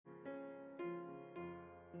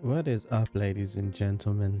What is up, ladies and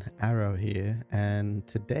gentlemen? Arrow here, and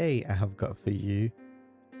today I have got for you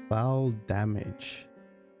Fowl Damage,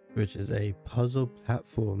 which is a puzzle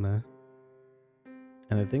platformer.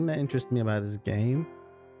 And the thing that interests me about this game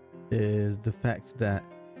is the fact that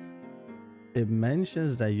it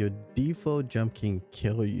mentions that your default jump can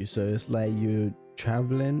kill you. So it's like you're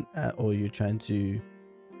traveling or you're trying to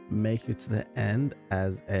make it to the end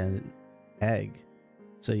as an egg.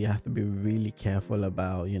 So you have to be really careful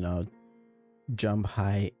about, jump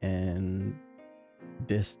height and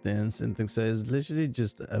distance and things. So it's literally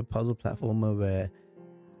just a puzzle platformer where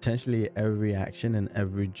potentially every action and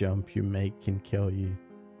every jump you make can kill you.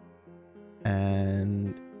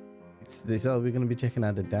 And so we're going to be checking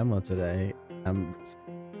out the demo today. I'm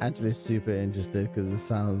actually super interested because it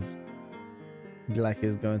sounds like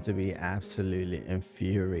it's going to be absolutely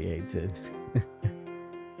infuriated.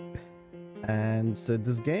 And so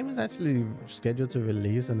this game is actually scheduled to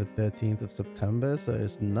release on the 13th of September, so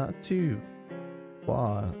it's not too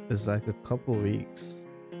far. It's like a couple weeks,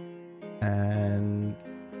 and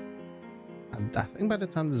I think by the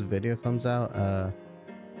time this video comes out, I'm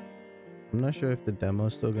not sure if the demo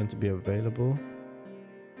is still going to be available.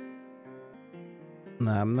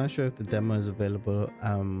 No, I'm not sure if the demo is available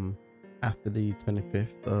after the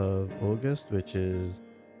 25th of August, which is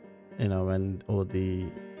when all the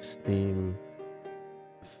Steam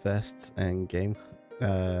fests and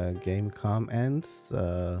Gamecom ends.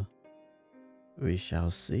 We shall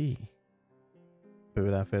see. But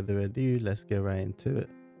without further ado, let's get right into it.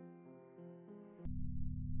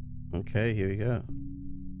 Okay, here we go.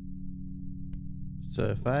 So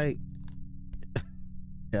if I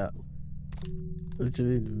yeah,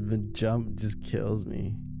 literally the jump just kills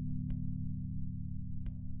me.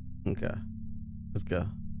 Okay, let's go.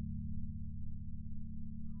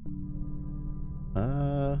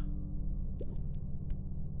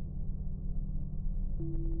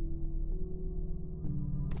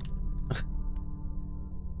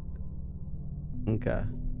 Okay,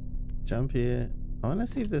 jump here. I want to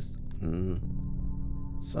see if there's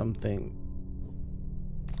something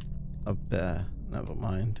up there. Never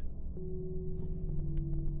mind.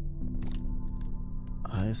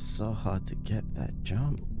 Oh, it's so hard to get that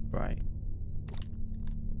jump right.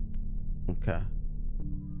 Okay,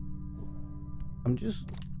 I'm just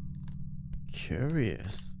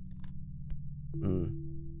curious.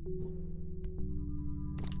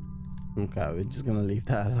 Okay, we're just gonna leave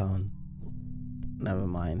that alone. Never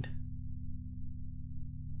mind.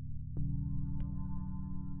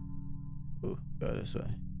 Ooh, go this way.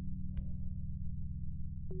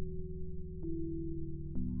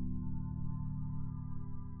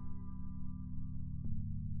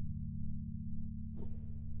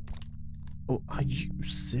 Oh, are you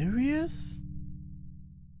serious?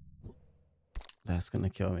 That's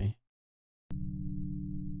gonna kill me.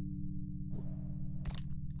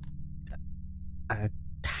 I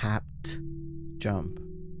tapped jump.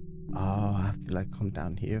 Oh, I have to like come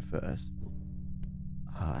down here first.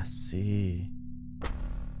 Oh, I see.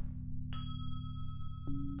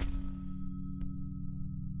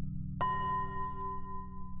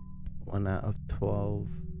 One out of 12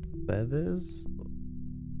 feathers.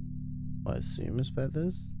 I assume is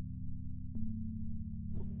feathers.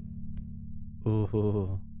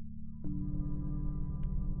 Ooh.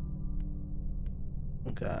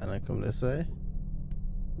 Okay, and I come this way.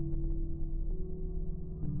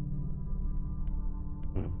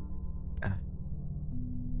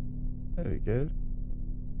 There we go.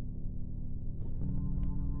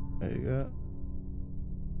 There you go.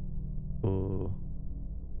 Oh.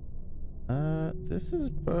 This is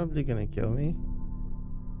probably gonna kill me.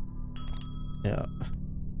 Yeah.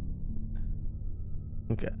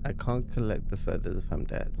 Okay, I can't collect the feathers if I'm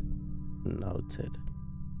dead. Noted.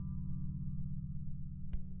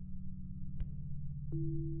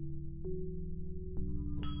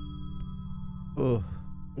 Oh,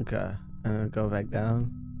 okay. And I'll go back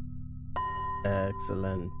down.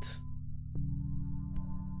 Excellent.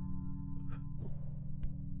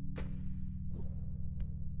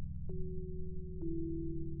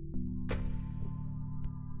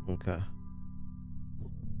 Okay.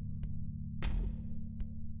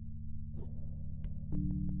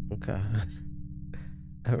 Okay.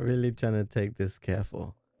 I'm really trying to take this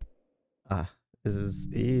careful. This is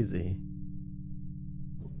easy.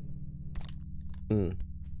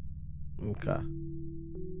 Okay.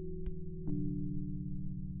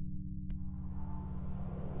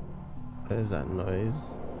 What is that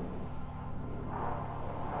noise?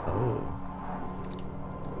 Oh.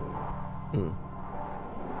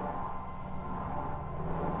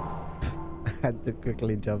 I had to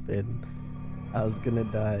quickly jump in. I was gonna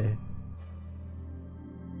die.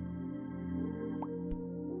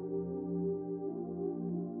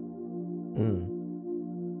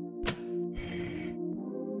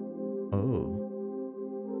 Oh.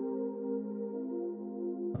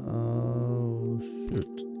 Oh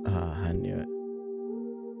shoot. Ah, I knew it.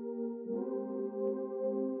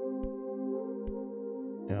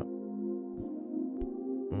 Yep.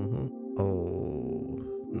 Oh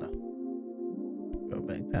no. Go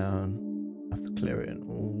back down. I have to clear it in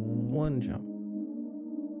one jump.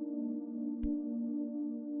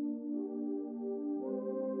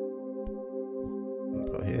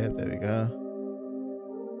 Go here, there we go.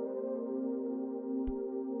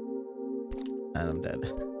 And I'm dead.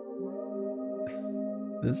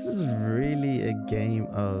 This is really a game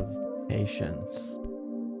of patience,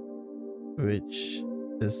 which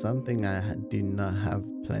is something I do not have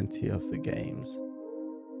plenty of for games.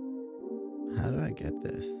 How do I get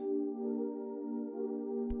this?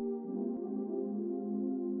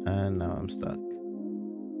 And now I'm stuck.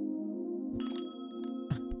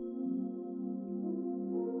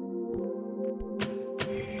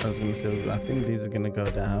 I was gonna say, I think these are gonna go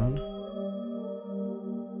down.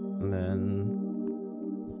 And then...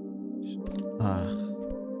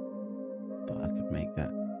 thought I could make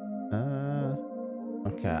that.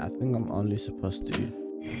 Okay, I think I'm only supposed to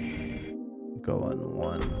go on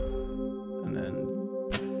one. And then...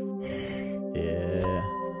 yeah.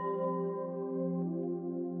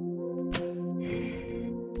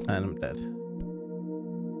 And I'm dead.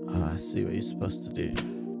 Oh, I see what you're supposed to do.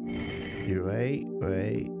 You wait,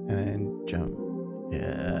 and jump.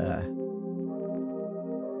 Yeah.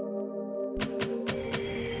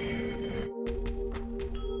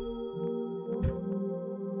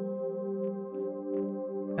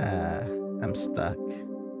 I'm stuck.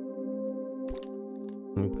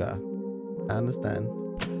 Okay, I understand.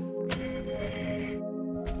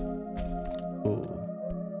 Oh.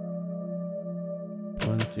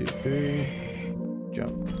 1, 2, 3.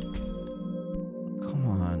 Jump. Come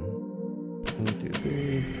on. 1, 2,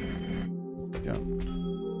 3. Jump.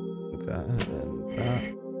 Okay, and that.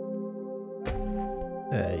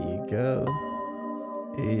 There you go.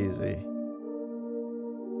 Easy.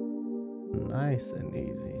 Nice and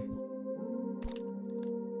easy.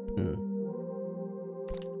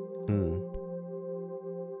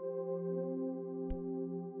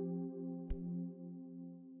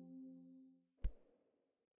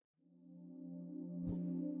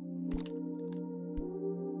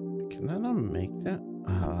 Can I not make that?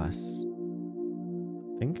 Oh, I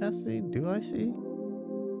think I see. Do I see?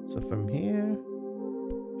 So from here,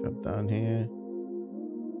 jump down here,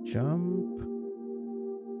 jump,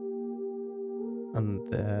 and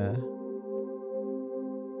there,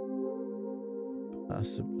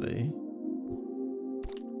 possibly.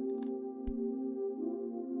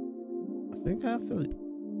 I think I have to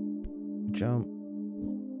jump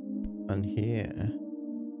on here,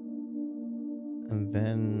 and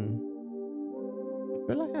then I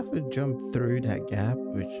feel like I have to jump through that gap,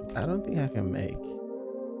 which I don't think I can make.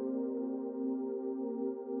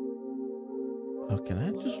 Oh, can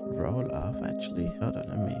I just roll off actually? Hold on,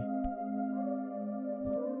 let me.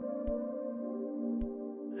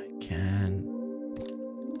 I can.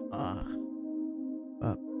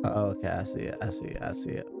 Oh, okay, I see it.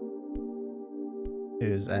 It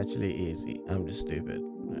was actually easy. I'm just stupid.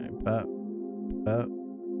 Right, but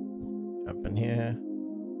jump in here.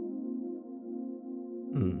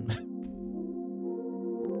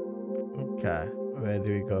 Okay, where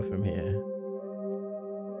do we go from here?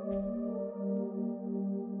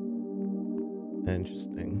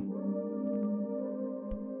 Interesting.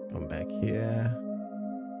 Come back here.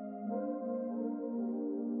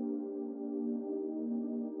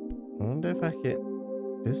 I wonder if I can.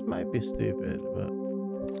 This might be stupid, but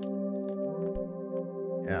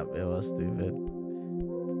yeah, it was stupid.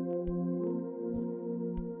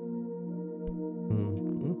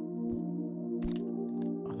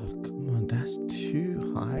 Oh, come on, that's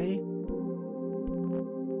too high.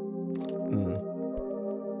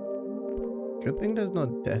 Good thing there's no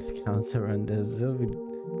death counter on this. It would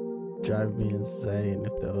drive me insane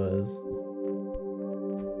if there was.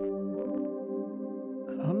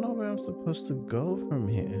 I don't know where I'm supposed to go from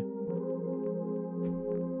here.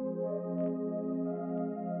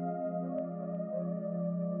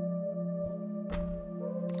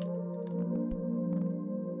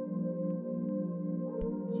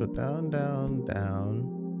 So down, down, down.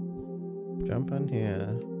 Jump on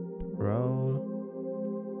here. Roll.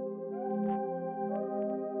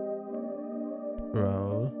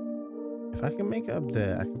 Roll. If I can make it up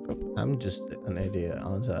there, I could probably... I'm just an idiot,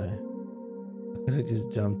 aren't I? I could have just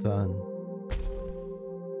jumped on.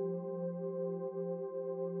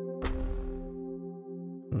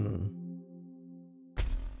 Hmm.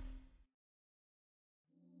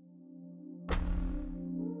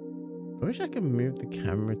 I wish I could move the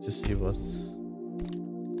camera to see what's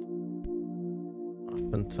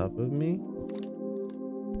up on top of me.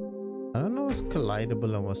 I don't know what's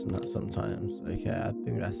collidable and what's not sometimes. Okay, I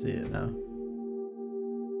think I see it now.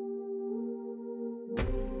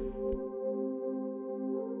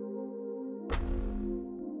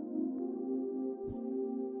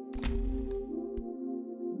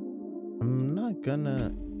 I'm not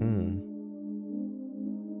gonna...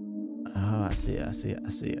 Oh, I see it, I see it, I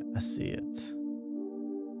see it, I see it.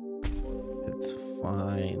 It's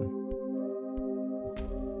fine.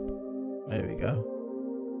 There we go.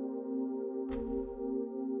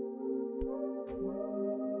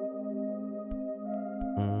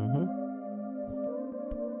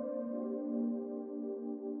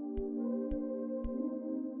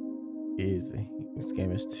 Easy. This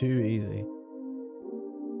game is too easy.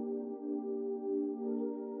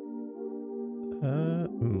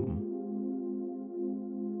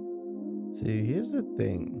 See, here's the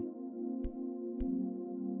thing.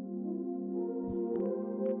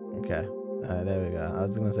 Okay. There we go. I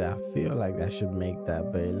was gonna say, I feel like I should make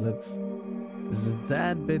that, but it looks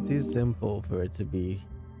that bit too simple for it to be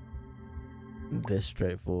this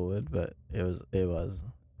straightforward, but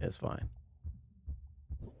it's fine.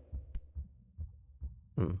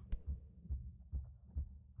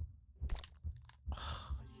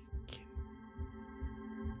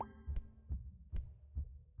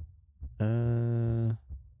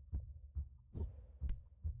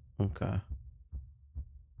 Okay.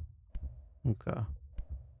 Okay.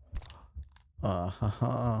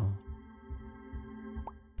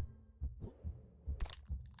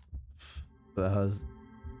 That was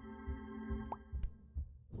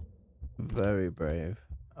very brave.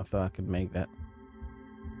 I thought I could make that.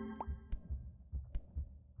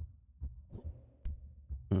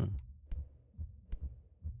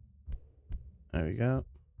 There we go.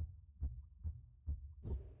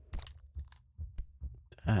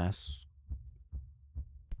 That's...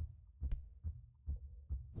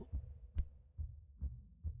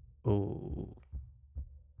 Ooh.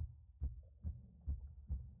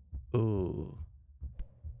 Ooh.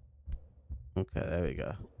 Okay, there we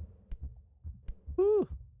go. Woo.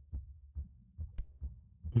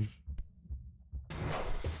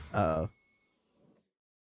 Uh-oh.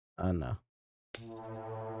 Oh no.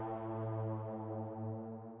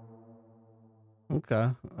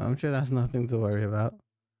 Okay, I'm sure that's nothing to worry about.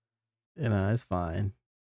 You know, it's fine.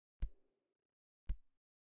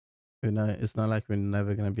 You know, it's not like we're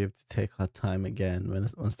never gonna be able to take our time again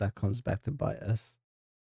once that comes back to bite us.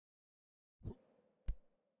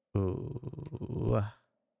 Ooh.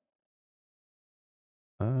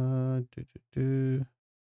 Go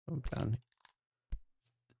down.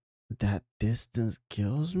 That distance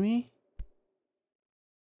kills me?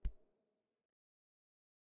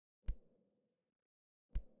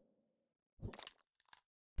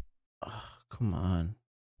 Oh, come on.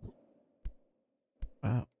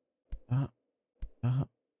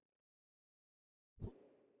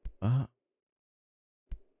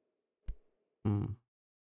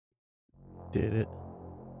 Did it.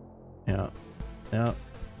 Yep.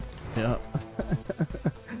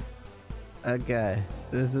 Okay.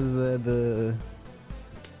 This is where the...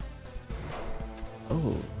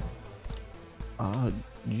 Oh. Are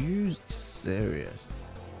you serious?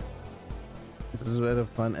 This is where the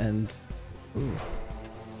fun ends. Ooh.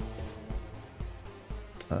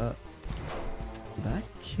 That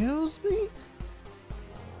kills me?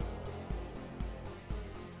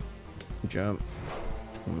 Jump.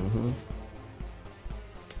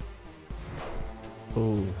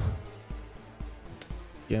 Ooh.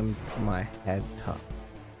 Get my head top.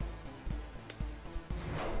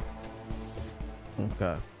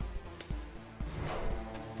 Okay.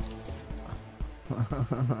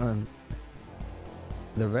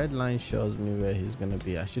 The red line shows me where he's gonna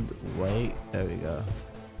be. I should wait. There we go.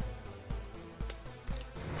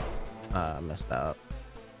 I messed that up.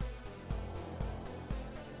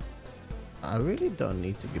 I really don't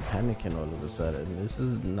need to be panicking all of a sudden. This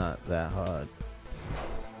is not that hard.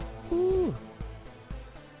 Woo.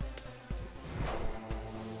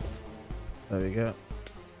 There we go.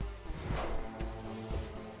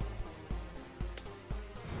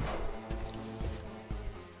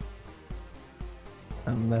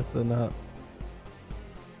 I'm messing up.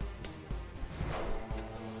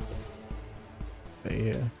 Right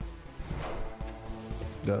here.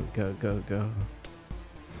 Go, go, go, go.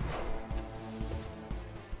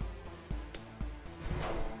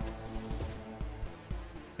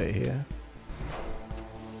 Right here.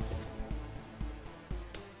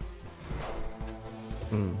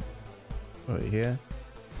 Over here.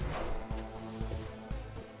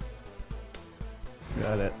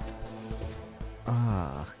 Got it.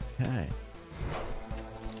 Ah, okay.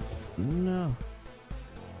 No.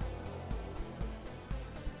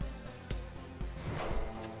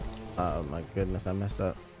 Oh my goodness, I messed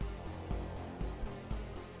up.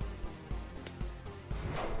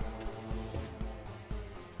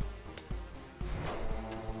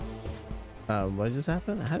 What just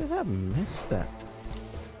happened? How did I miss that?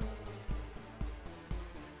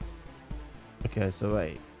 Okay, so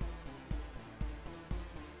wait.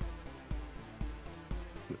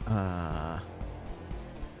 I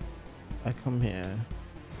come here.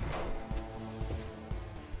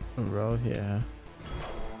 Row here.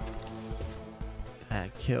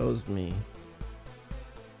 That kills me.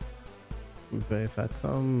 But if I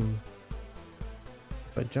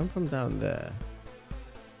jump from down there,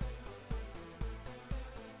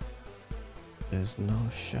 there's no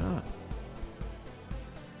shot.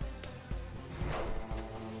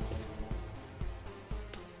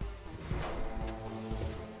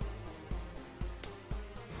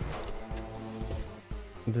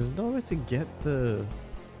 There's no way to get the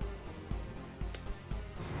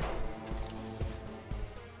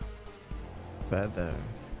feather.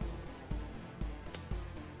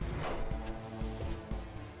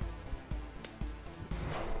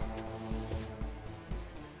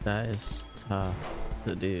 That is tough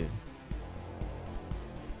to do.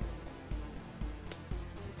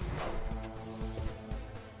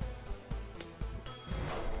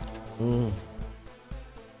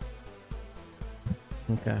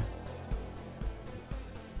 Okay.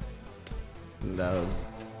 That was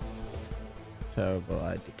a terrible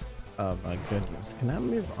idea. Oh my goodness. Can I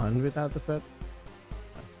move on without the feather?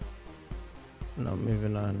 No,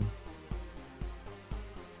 moving on.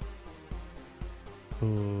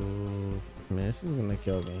 Ooh, man, this is gonna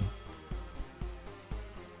kill me.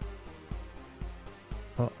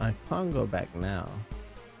 Oh, I can't go back now.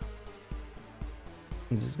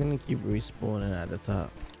 I'm just gonna keep respawning at the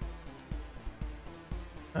top.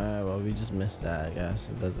 Alright, well, we just missed that, I guess.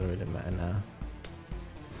 It doesn't really matter now.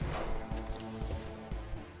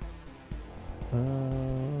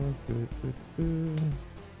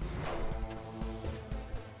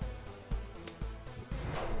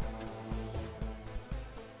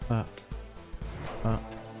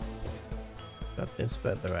 Got this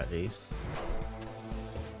feather at least.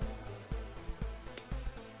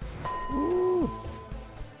 Ooh.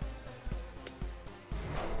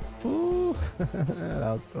 Ooh.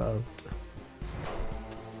 That was close.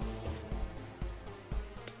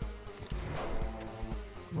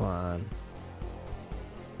 Come on.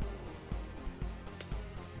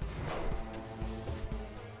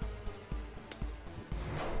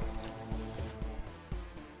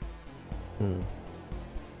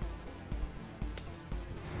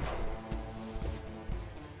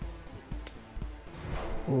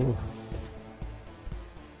 Oof.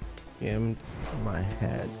 Skimmed my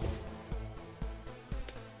head.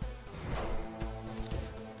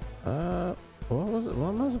 What was it? What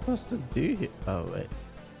am I supposed to do here? Oh wait.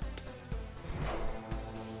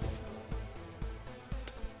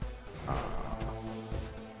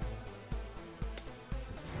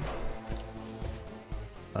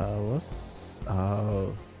 What's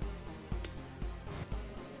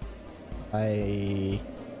I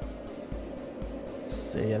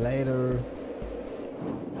see you later.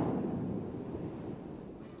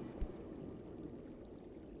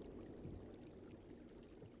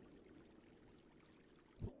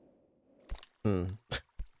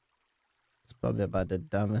 It's probably about the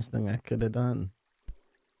dumbest thing I could have done.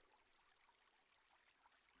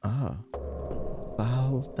 Oh,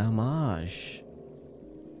 Fowl Damage.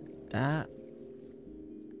 That.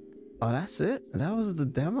 Oh, that's it. That was the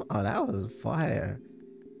demo. Oh, that was fire.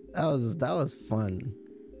 That was fun.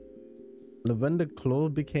 When the claw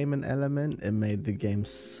became an element, it made the game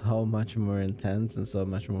so much more intense and so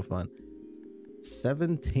much more fun.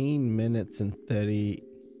 17 minutes and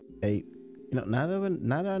 38. You know, now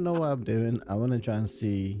that I know what I'm doing, I want to try and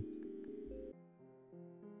see.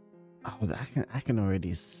 Oh, I can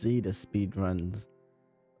already see the speed runs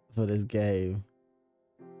for this game.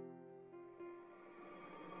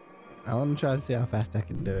 I want to try and see how fast I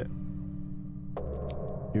can do it.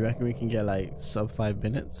 You reckon we can get like sub 5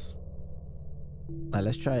 minutes?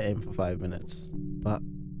 Let's try aim for 5 minutes.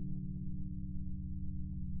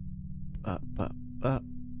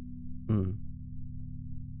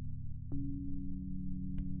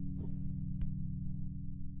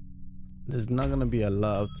 There's not gonna be a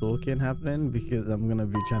lot of talking happening because I'm gonna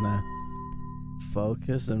be trying to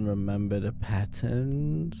focus and remember the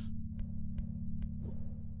patterns.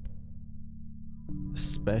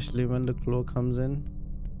 especially when the claw comes in.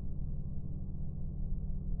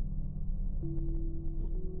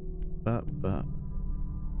 But.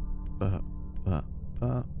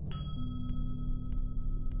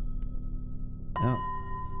 Yeah.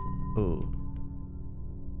 Oh.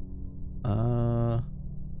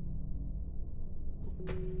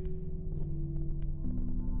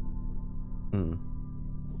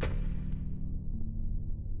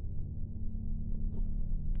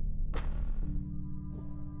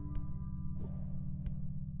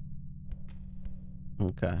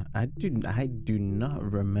 Okay. I do not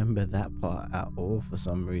remember that part at all for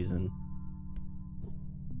some reason.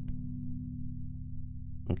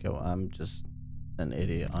 Okay, well, I'm just an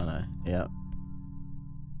idiot, aren't I? Yep.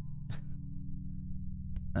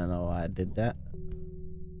 I know why I did that.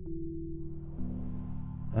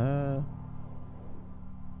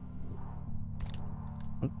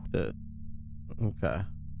 What the? Okay.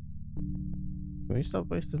 Can we stop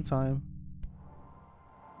wasting time?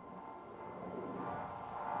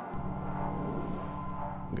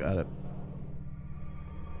 Got it.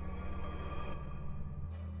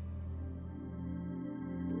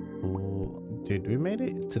 Ooh, dude, we made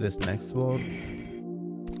it to this next world.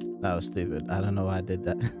 That was stupid. I don't know why I did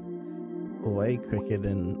that. Way quicker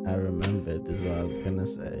than I remembered is what I was gonna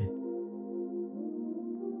say.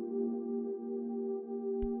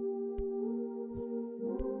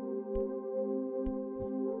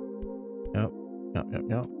 Yep.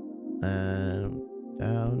 And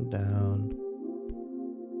down.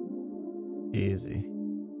 Easy.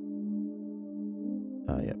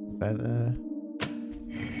 Oh, yep, feather.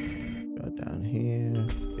 Go down here.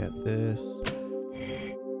 Get this.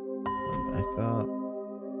 Go back up.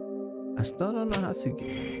 I still don't know how to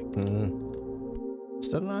get.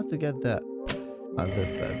 Still don't know how to get that other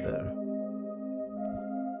feather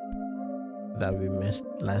that we missed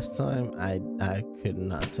last time. I could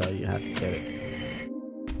not tell you how to get it.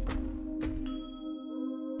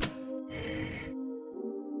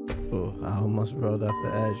 Oh, I almost rolled off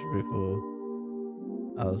the edge before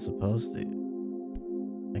I was supposed to.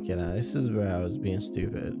 Okay, now this is where I was being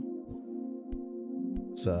stupid.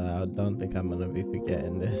 So I don't think I'm gonna be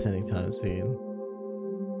forgetting this anytime soon.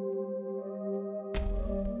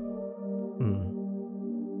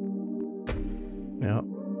 Yep.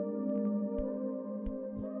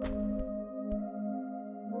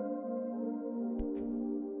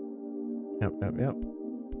 Yep.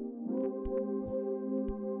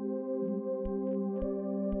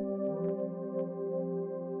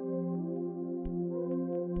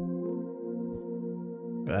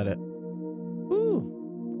 Got it. Woo!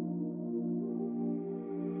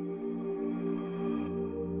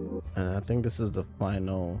 And I think this is the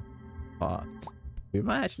final part. We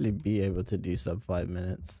might actually be able to do sub 5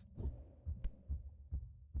 minutes.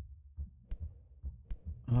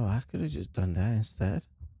 Oh, I could have just done that instead.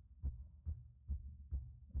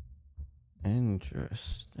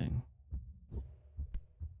 Interesting.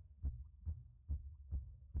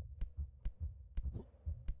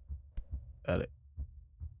 Got it.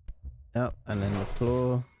 Yep, and then the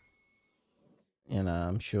claw. You know,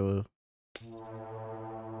 I'm sure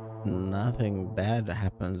nothing bad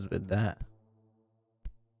happens with that.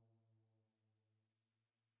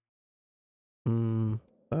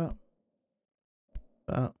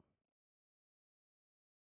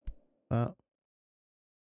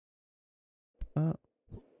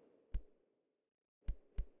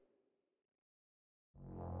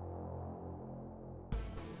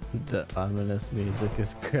 The ominous music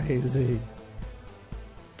is crazy.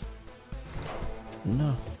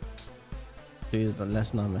 No. Please don't,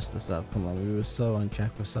 let's not mess this up. Come on, we were so on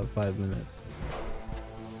track for sub 5 minutes.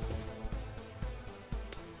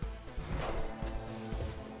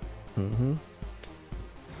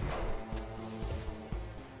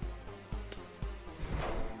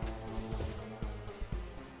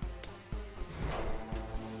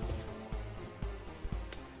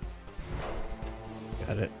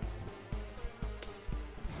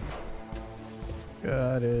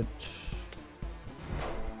 Got it.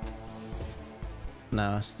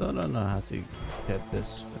 Now I still don't know how to get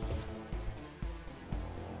this.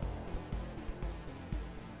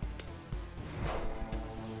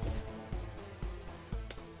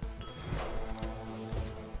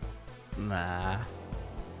 Nah.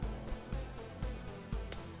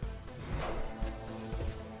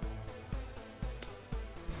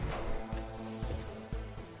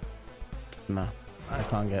 Nah, I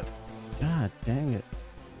can't get. God dang it.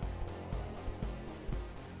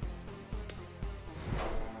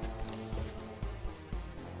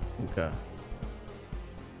 Okay.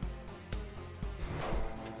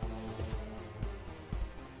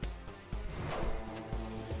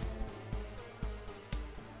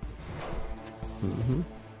 Mm-hmm.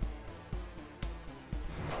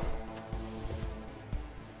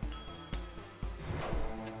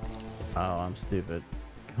 Oh, I'm stupid.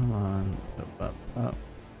 Come on. Up, up, up.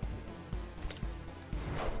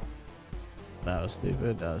 That was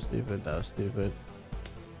stupid. That was stupid. That was stupid.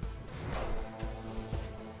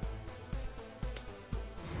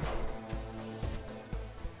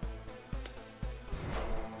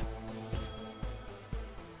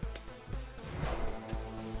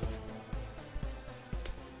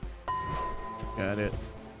 Got it.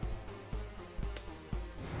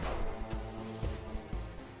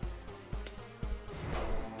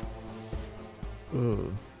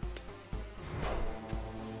 Ooh.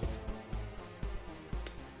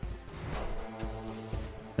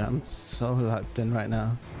 I'm so locked in right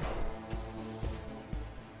now.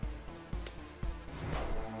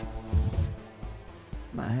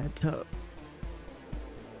 My head top.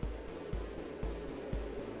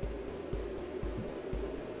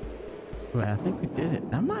 Wait, I think we did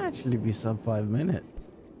it. That might actually be sub 5 minutes.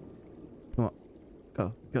 Come on.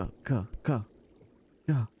 Go, go, go, go,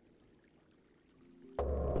 go.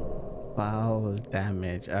 Foul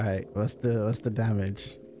damage. Alright, what's the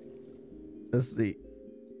damage? Let's see.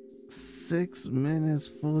 6 minutes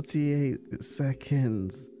 48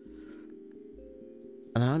 seconds.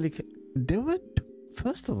 And I only there were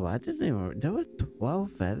first of all, I didn't even there were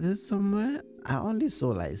 12 feathers somewhere. I only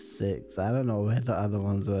saw like 6. I don't know where the other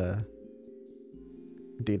ones were.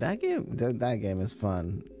 Dude, that game is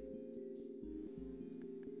fun.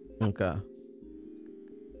 Okay.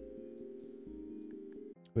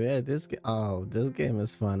 Yeah, this game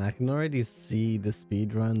is fun. I can already see the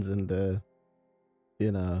speed runs and the,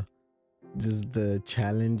 you know, just the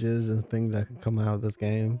challenges and things that can come out of this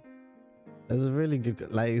game. It's a really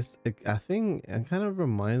good, like, I think it kind of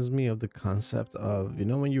reminds me of the concept of, you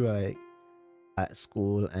know, when you were like at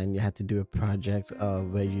school and you had to do a project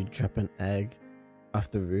where you drop an egg off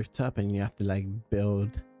the rooftop and you have to like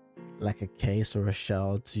build like a case or a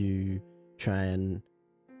shell to try and,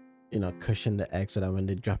 you know, cushion the egg so that when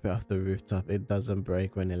they drop it off the rooftop it doesn't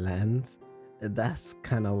break when it lands. That's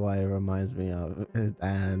kind of what it reminds me of.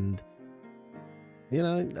 And you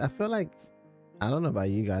know, I feel like, I don't know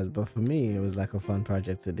about you guys, but for me it was like a fun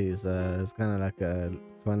project to do, so it's kind of like a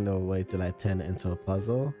fun little way to like turn it into a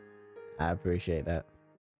puzzle. I appreciate that.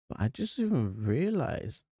 But I just even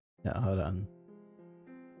realized, yeah, hold on,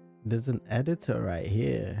 there's an editor right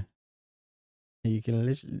here. You can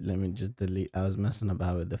literally, let me just delete, I was messing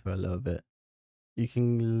about with it for a little bit. You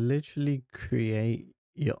can literally create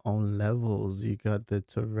your own levels. You got the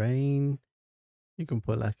terrain, you can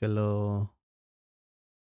put like a little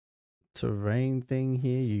terrain thing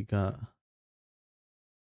here. You got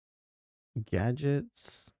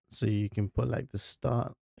gadgets, so you can put like the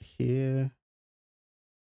start here,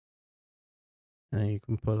 and you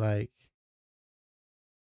can put like,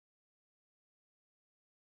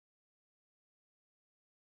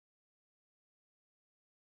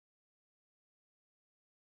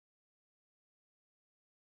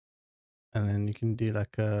 and then you can do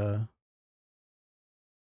like a,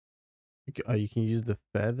 or you can use the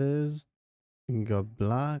feathers. You can go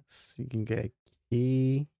blocks. You can get a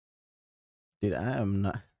key. Dude, I'm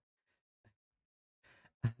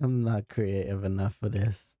not creative enough for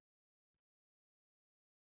this.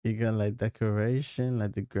 You got like decoration,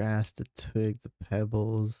 like the grass, the twigs, the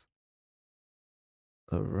pebbles,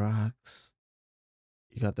 the rocks.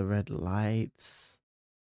 You got the red lights,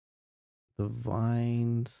 the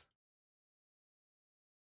vines.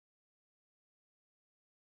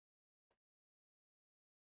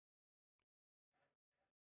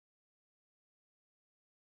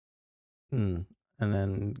 And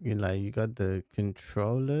then you got the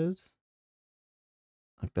controllers,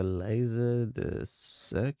 like the laser, the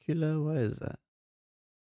circular. What is that?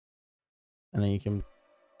 And then you can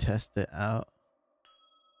test it out.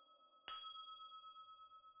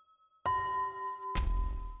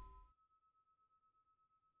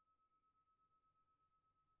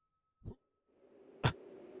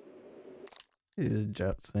 It just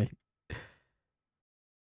drops me.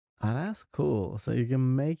 Oh, that's cool. So you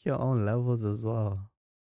can make your own levels as well.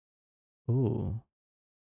 Ooh,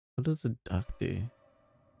 what does a duck do?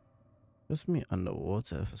 Puts me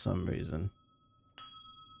underwater for some reason.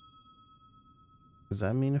 Does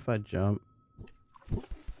that mean if I jump?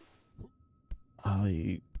 Oh,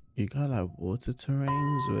 you got like water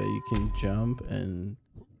terrains where you can jump and.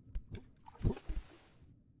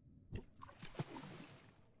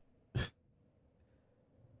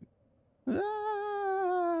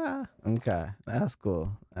 Ah, okay, that's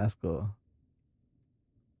cool. That's cool.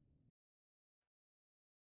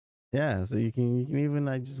 Yeah, so you can even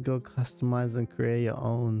like just go customize and create your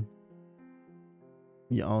own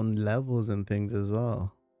levels and things as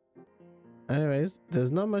well. Anyways,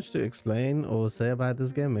 there's not much to explain or say about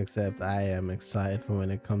this game except I am excited for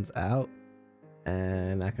when it comes out,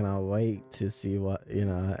 and I cannot wait to see what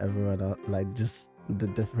everyone else, like just the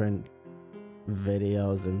different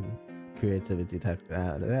videos and creativity that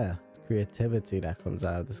comes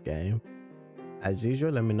out of this game. As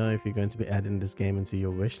usual, let me know if you're going to be adding this game into your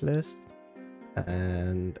wish list.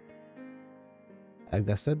 And like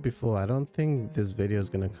I said before, I don't think this video is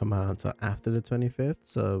going to come out until after the 25th.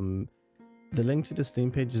 So the link to the Steam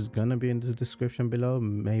page is going to be in the description below.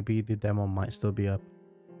 Maybe the demo might still be up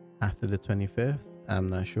after the 25th. I'm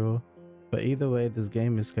not sure. But either way, this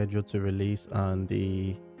game is scheduled to release on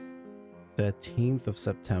the 13th of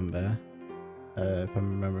September, if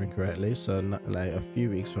I'm remembering correctly. So not like a few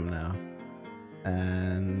weeks from now.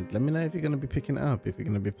 And let me know if you're going to be picking it up, if you're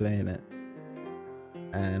going to be playing it.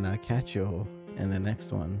 And I'll catch you all in the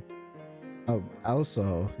next one. Oh,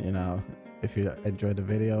 also, if you enjoyed the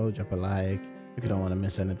video, drop a like. If you don't want to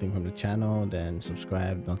miss anything from the channel, then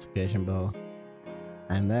subscribe, notification bell.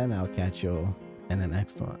 And then I'll catch you all in the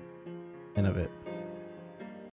next one in a bit.